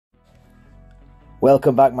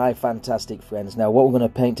Welcome back, my fantastic friends. Now what we're going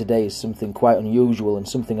to paint today is something quite unusual and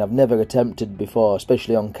something I've never attempted before,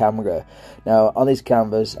 especially on camera. Now on this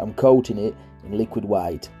canvas I'm coating it in liquid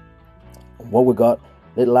white. What we've got,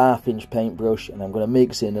 little 1/2 inch paintbrush, and I'm going to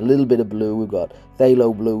mix in a little bit of blue. We've got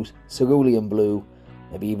phthalo blue, cerulean blue,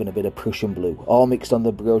 maybe even a bit of Prussian blue, all mixed on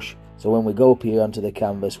the brush. So when we go up here onto the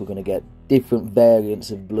canvas we're going to get different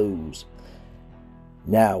variants of blues.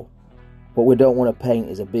 Now what we don't want to paint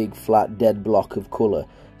is a big flat dead block of colour,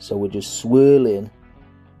 so we're just swirling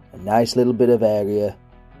a nice little bit of area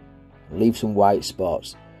and leave some white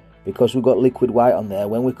spots. Because we've got liquid white on there,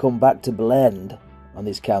 when we come back to blend on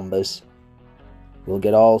this canvas we'll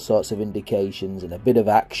get all sorts of indications and a bit of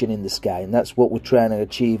action in the sky, and that's what we're trying to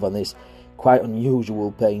achieve on this quite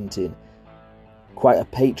unusual painting, quite a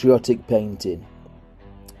patriotic painting.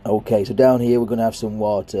 Okay, so down here we're going to have some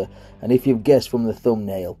water, and if you've guessed from the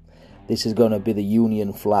thumbnail, this is going to be the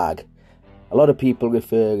Union flag. A lot of people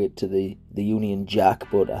refer it to the Union Jack,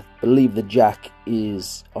 but I believe the Jack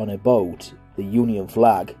is on a boat. The Union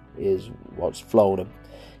flag is what's flown,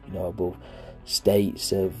 above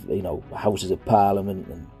states of, houses of Parliament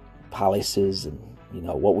and palaces, and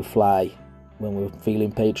what we fly when we're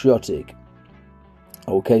feeling patriotic.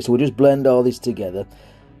 Okay, so we'll just blend all this together,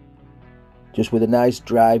 just with a nice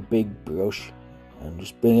dry big brush, and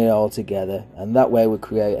just bring it all together, and that way we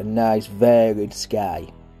create a nice varied sky,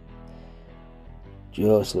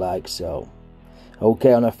 just like so.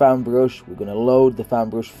 Okay, on a fan brush we're going to load the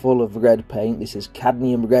fan brush full of red paint. This is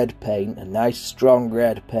cadmium red paint, a nice strong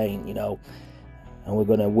red paint, and we're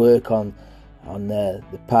going to work on the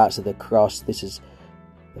parts of the cross. This is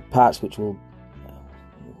the parts which will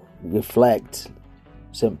reflect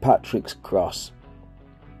St. Patrick's cross.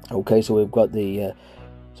 Okay, so we've got the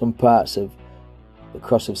some parts of the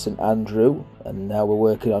cross of St. Andrew, and now we're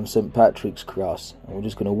working on St. Patrick's cross, and we're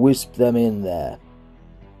just going to wisp them in there.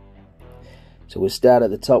 So we'll start at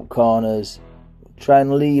the top corners, try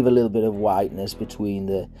and leave a little bit of whiteness between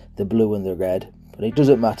the blue and the red, but it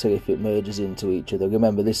doesn't matter if it merges into each other.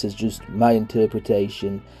 Remember, this is just my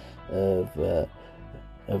interpretation of the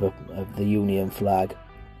Union flag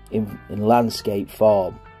in landscape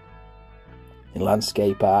form, in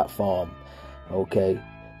landscape art form. Okay,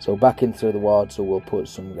 so back in through the water we'll put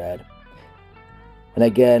some red, and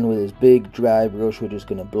again with this big dry brush we're just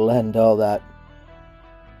going to blend all that.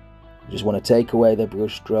 We just want to take away the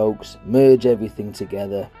brush strokes, merge everything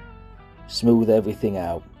together, smooth everything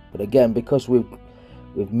out. But again, because we've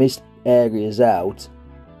missed areas out,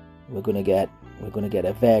 we're going to get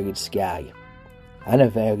a varied sky and a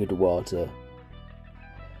varied water.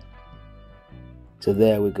 So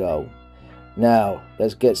there we go. Now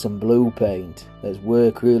let's get some blue paint. Let's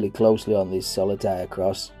work really closely on this solitaire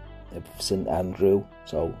cross of St. Andrew.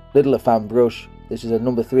 So little fan brush. This is a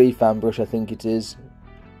number 3 fan brush, I think it is,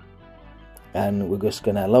 and we're just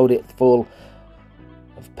going to load it full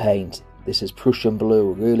of paint. This is Prussian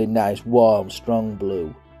blue, really nice, warm, strong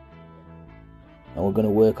blue, and we're going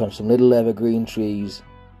to work on some little evergreen trees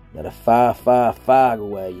that are far, far, far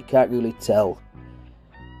away. You can't really tell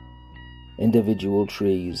individual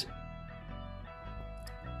trees.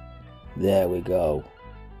 There we go.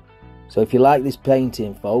 So if you like this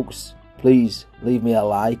painting, folks, please leave me a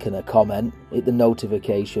like and a comment, hit the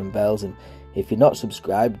notification bells, and if you're not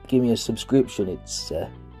subscribed, give me a subscription.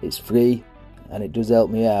 It's free and it does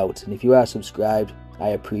help me out, and if you are subscribed I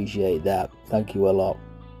appreciate that. Thank you a lot.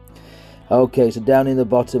 Okay, so down in the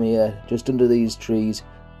bottom here, just under these trees,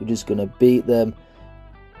 we're just going to beat them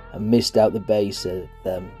and mist out the base of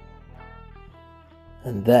them,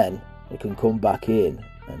 and then we can come back in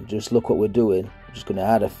and just look what we're doing. We're just going to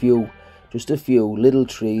add just a few little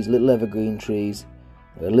trees, little evergreen trees,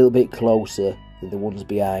 a little bit closer than the ones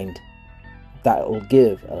behind. That will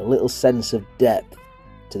give a little sense of depth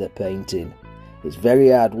to the painting. It's very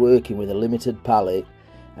hard working with a limited palette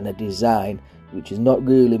and a design which is not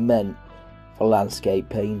really meant for landscape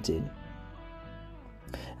painting.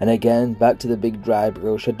 And again, back to the big dry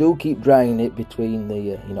brush. I do keep drying it between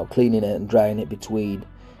the, cleaning it and drying it between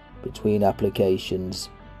applications.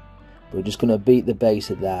 We're just going to beat the base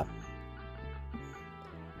of that.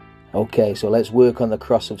 Okay, so let's work on the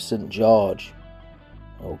cross of St. George.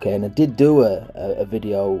 Okay, and I did do a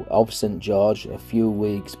video of St. George a few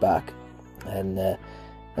weeks back, and that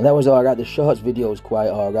was alright. The shorts video was quite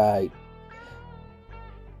alright.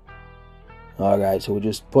 Alright, so we'll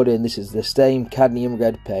just put in, this is the same cadmium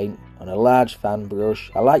red paint on a large fan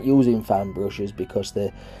brush. I like using fan brushes because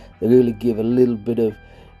they really give a little bit of,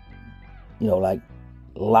 like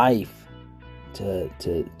life to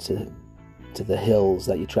the hills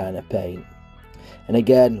that you're trying to paint. And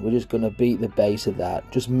again, we're just going to beat the base of that,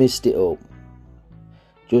 just mist it up.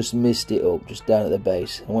 just mist it up, just down at the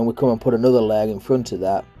base. And when we come and put another layer in front of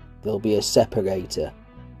that, there'll be a separator.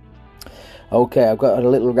 Okay, I've got a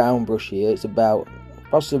little round brush here. It's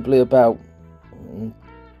possibly about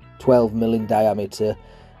 12 mm in diameter.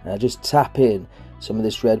 And I just tap in some of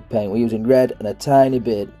this red paint. We're using red and a tiny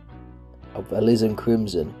bit of alizarin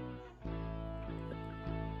crimson.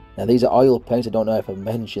 Now these are oil paints. I don't know if I've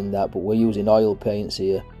mentioned that, but we're using oil paints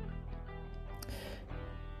here.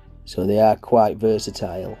 So they are quite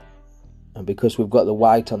versatile. And because we've got the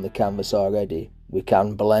white on the canvas already, we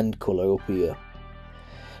can blend colour up here.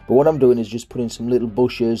 But what I'm doing is just putting some little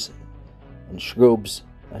bushes and shrubs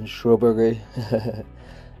and shrubbery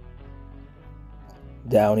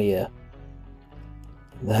down here.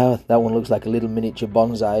 Now that one looks like a little miniature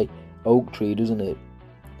bonsai oak tree, doesn't it?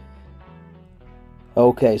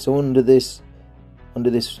 Okay, so under this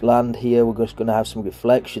land here, we're just going to have some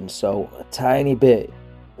reflections. So a tiny bit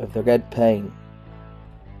of the red paint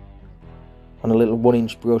on a little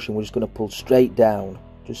 1-inch brush, and we're just going to pull straight down,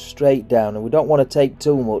 just straight down. And we don't want to take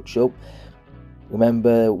too much up.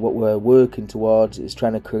 Remember, what we're working towards is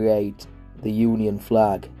trying to create the Union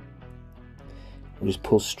flag. We just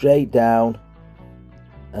pull straight down,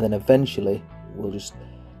 and then eventually we'll just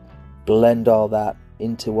blend all that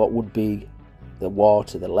into what would be the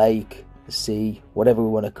water, the lake, the sea, whatever we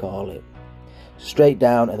want to call it. Straight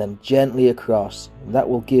down and then gently across, and that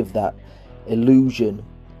will give that illusion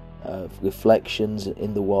of reflections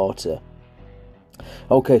in the water.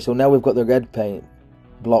 Okay, so now we've got the red paint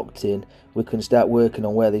blocked in, we can start working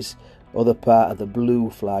on where this other part of the blue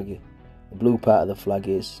flag, the blue part of the flag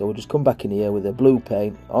is. So we'll just come back in here with the blue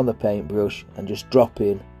paint on the paintbrush and just drop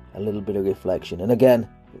in a little bit of reflection. And again,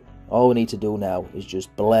 all we need to do now is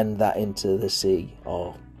just blend that into the sea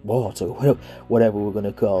or water, whatever we're going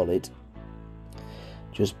to call it.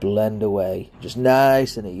 Just blend away, just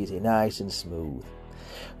nice and easy, nice and smooth.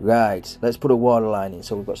 Right, let's put a waterline in.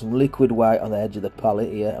 So we've got some liquid white on the edge of the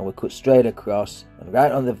palette here, and we cut straight across, and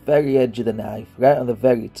right on the very edge of the knife, right on the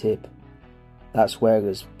very tip, that's where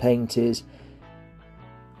his paint is,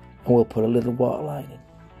 and we'll put a little waterline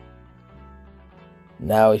in.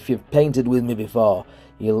 Now, if you've painted with me before,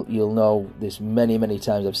 you'll know this many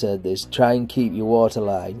times. I've said this: try and keep your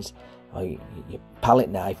waterlines or your palette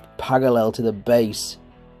knife parallel to the base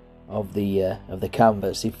of the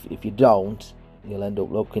canvas. If you don't, you'll end up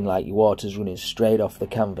looking like your water's running straight off the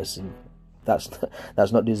canvas, and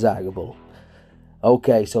that's not desirable.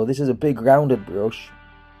 Okay, so this is a big rounded brush,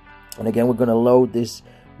 and again we're going to load this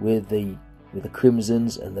with the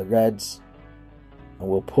crimsons and the reds, and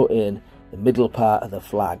we'll put in the middle part of the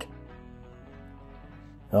flag.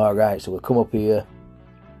 Alright, so we'll come up here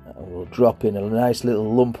and we'll drop in a nice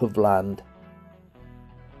little lump of land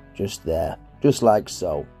just there, just like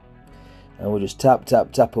so, and we'll just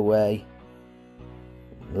tap away,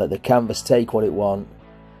 let the canvas take what it wants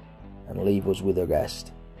and leave us with the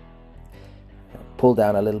rest. Pull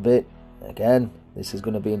down a little bit. Again, this is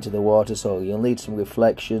going to be into the water, so you'll need some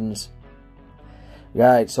reflections.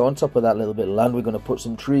 Right, so on top of that little bit of land, we're going to put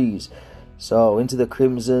some trees. So into the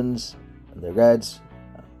crimsons and the reds,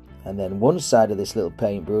 and then one side of this little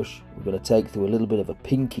paintbrush we're going to take through a little bit of a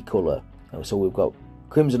pinky colour. So we've got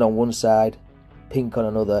crimson on one side, pink on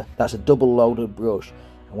another. That's a double loaded brush,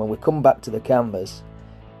 and when we come back to the canvas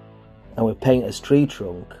and we paint a tree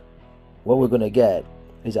trunk, what we're going to get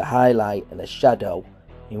is a highlight and a shadow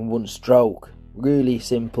in one stroke. Really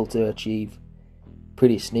simple to achieve,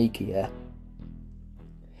 pretty sneaky, yeah?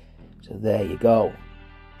 So there you go.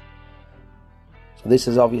 So this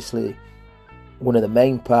is obviously one of the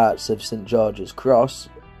main parts of St. George's Cross.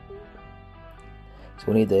 So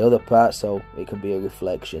we need the other part so it can be a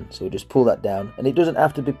reflection. So we just pull that down, and it doesn't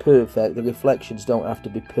have to be perfect. The reflections don't have to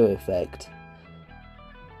be perfect.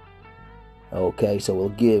 Okay, so we'll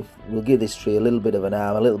give this tree a little bit of an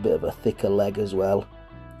arm, a little bit of a thicker leg as well.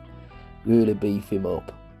 Really beef him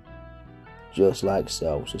up, just like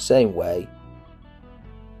so. So same way,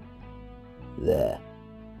 there,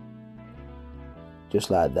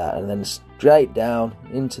 just like that, and then straight down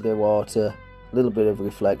into the water, a little bit of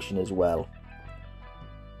reflection as well.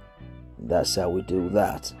 That's how we do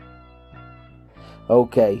that.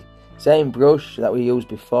 Okay, same brush that we used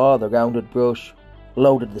before, the rounded brush,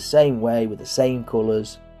 loaded the same way with the same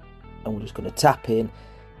colours, and we're just going to tap in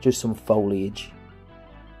just some foliage.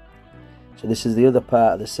 So this is the other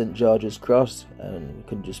part of the St. George's Cross, and we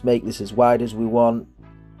can just make this as wide as we want.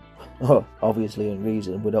 Oh, obviously in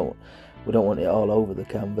reason, we don't want it all over the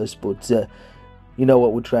canvas, but you know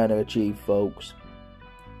what we're trying to achieve, folks.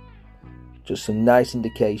 Just some nice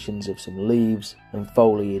indications of some leaves and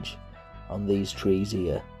foliage on these trees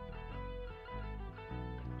here.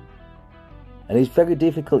 And it's very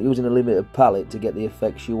difficult using a limited palette to get the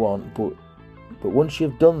effects you want, but once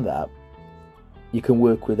you've done that, you can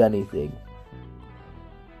work with anything.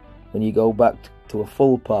 When you go back to a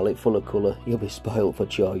full palette full of colour, you'll be spoiled for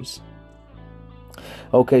choice.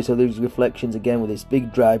 Okay, so these reflections again with this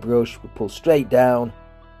big dry brush, we pull straight down,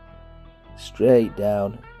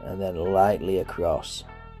 and then lightly across.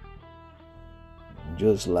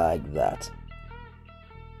 Just like that.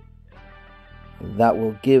 And that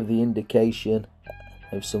will give the indication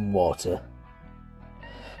of some water.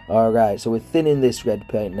 Alright, so we're thinning this red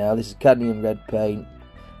paint now. This is cadmium red paint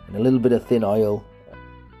and a little bit of thin oil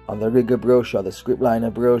on the rigger brush or the script liner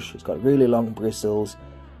brush. It's got really long bristles,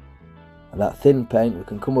 and that thin paint, we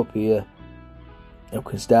can come up here and we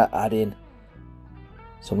can start adding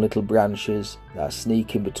some little branches that are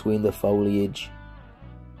sneaking between the foliage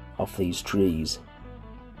of these trees.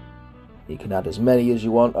 You can add as many as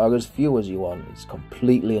you want or as few as you want. It's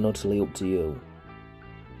completely and utterly up to you.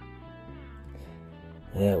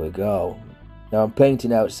 There we go. Now I'm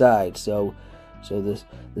painting outside, so the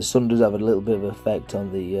sun does have a little bit of effect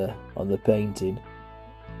on the painting,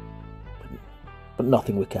 but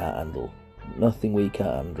nothing we can't handle. Nothing we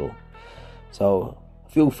can't handle. So a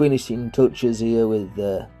few finishing touches here with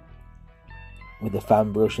the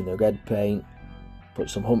fan brush and the red paint. Put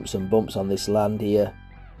some humps and bumps on this land here.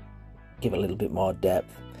 Give it a little bit more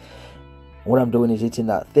depth. What I'm doing is hitting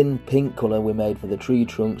that thin pink colour we made for the tree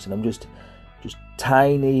trunks, and I'm just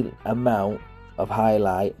tiny amount of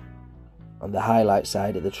highlight on the highlight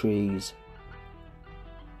side of the trees,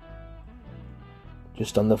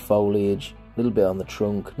 just on the foliage, a little bit on the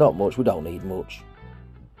trunk, not much, we don't need much.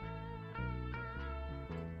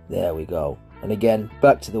 There we go. And again,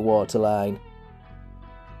 back to the waterline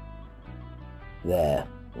there,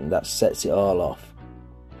 and that sets it all off.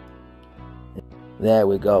 There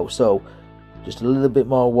we go. So just a little bit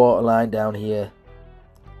more waterline down here.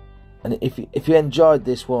 And if you enjoyed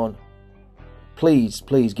this one, please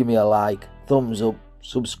give me a like, thumbs up,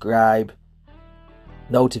 subscribe,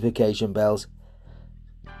 notification bells.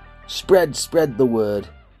 Spread the word.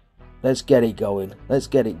 Let's get it going. Let's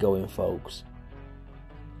get it going, folks.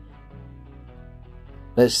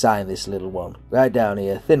 Let's sign this little one. Right down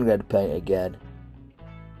here, thin red paint again.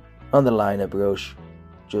 On the liner brush,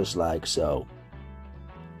 just like so.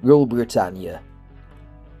 Rule Britannia.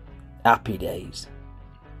 Happy days.